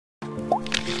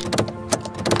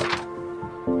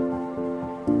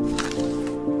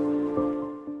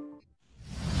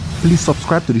Please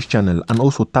subscribe to this channel and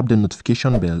also tap the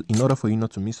notification bell in order for you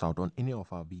not to miss out on any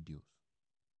of our videos.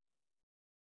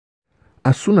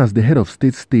 As soon as the head of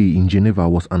state's stay in Geneva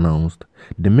was announced,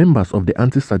 the members of the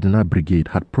Anti-Sardinard Brigade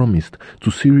had promised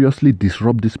to seriously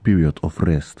disrupt this period of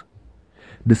rest.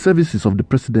 The services of the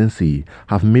presidency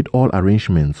have made all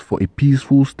arrangements for a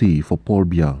peaceful stay for Paul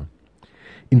Biya.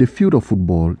 In the field of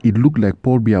football, it looked like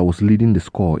Paul Biya was leading the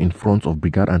score in front of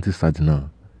Brigade Anti-sardinards.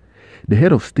 The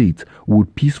head of state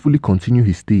would peacefully continue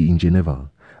his stay in Geneva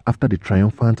after the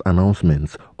triumphant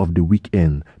announcements of the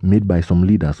weekend made by some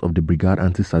leaders of the Brigade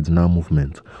Anti-sardinards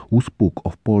movement who spoke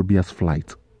of Paul Biya's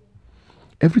flight.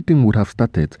 Everything would have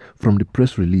started from the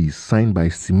press release signed by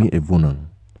Simi Evona,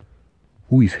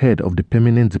 who is head of the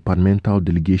permanent departmental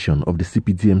delegation of the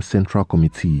CPDM Central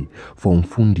Committee for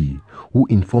Mfundi, who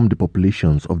informed the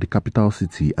populations of the capital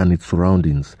city and its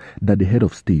surroundings that the head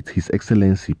of state, His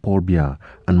Excellency Paul Biya,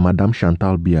 and Madame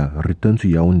Chantal Biya returned to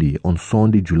Yaoundé on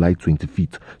Sunday, July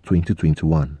 25,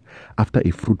 2021, after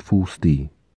a fruitful stay.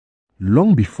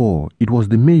 Long before, it was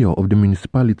the mayor of the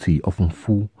municipality of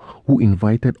Mfu who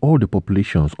invited all the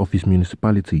populations of his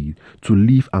municipality to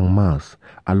leave en masse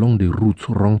along the route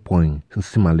Rond-Point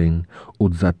Simaleng,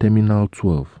 Odza Terminal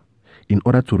 12, in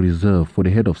order to reserve for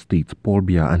the head of state, Paul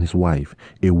Biya, and his wife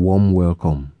a warm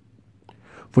welcome.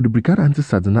 For the Brigade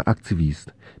Anti-sardinards activists,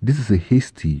 this is a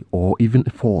hasty or even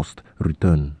forced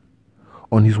return.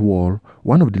 On his wall,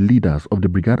 one of the leaders of the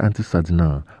Brigade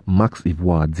Anti-sardinards, Max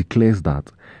Ivoire, declares that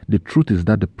the truth is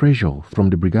that the pressure from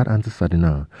the Brigade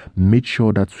Anti-sardinards made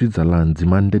sure that Switzerland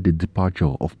demanded the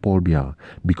departure of Paul Biya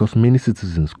because many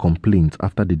citizens complained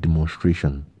after the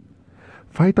demonstration.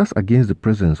 Fighters against the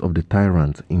presence of the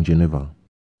tyrant in Geneva.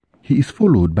 He is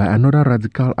followed by another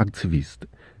radical activist,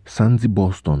 Sandy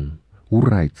Boston, who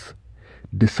writes,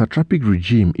 "The satrapic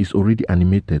regime is already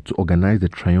animated to organize the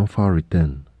triumphal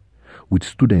return, with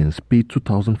students paid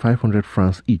 2,500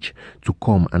 francs each to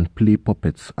come and play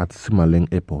puppets at Simaleng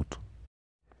Airport."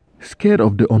 Scared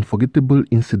of the unforgettable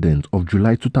incident of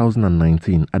July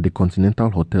 2019 at the Continental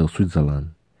Hotel,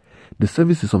 Switzerland, the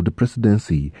services of the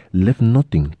presidency left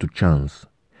nothing to chance.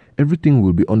 Everything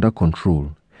will be under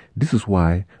control. This is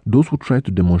why those who tried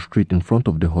to demonstrate in front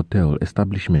of the hotel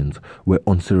establishment were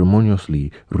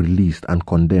unceremoniously released and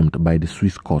condemned by the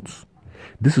Swiss courts.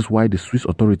 This is why the Swiss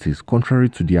authorities, contrary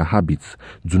to their habits,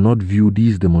 do not view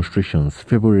these demonstrations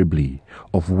favorably,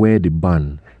 of where they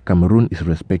ban. Cameroon is a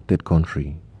respected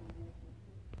country.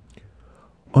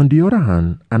 On the other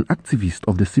hand, an activist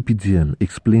of the CPDM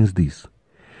explains this.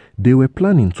 They were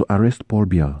planning to arrest Paul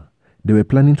Biya. They were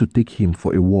planning to take him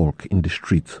for a walk in the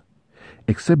street.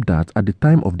 Except that at the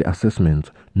time of the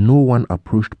assessment, no one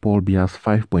approached Paul Biya's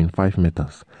 5.5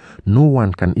 meters. No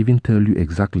one can even tell you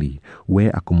exactly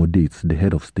where accommodates the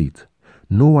head of state.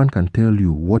 No one can tell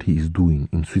you what he is doing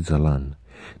in Switzerland.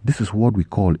 This is what we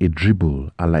call a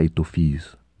dribble à la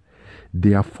Etofies.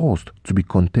 They are forced to be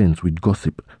content with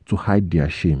gossip to hide their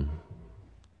shame.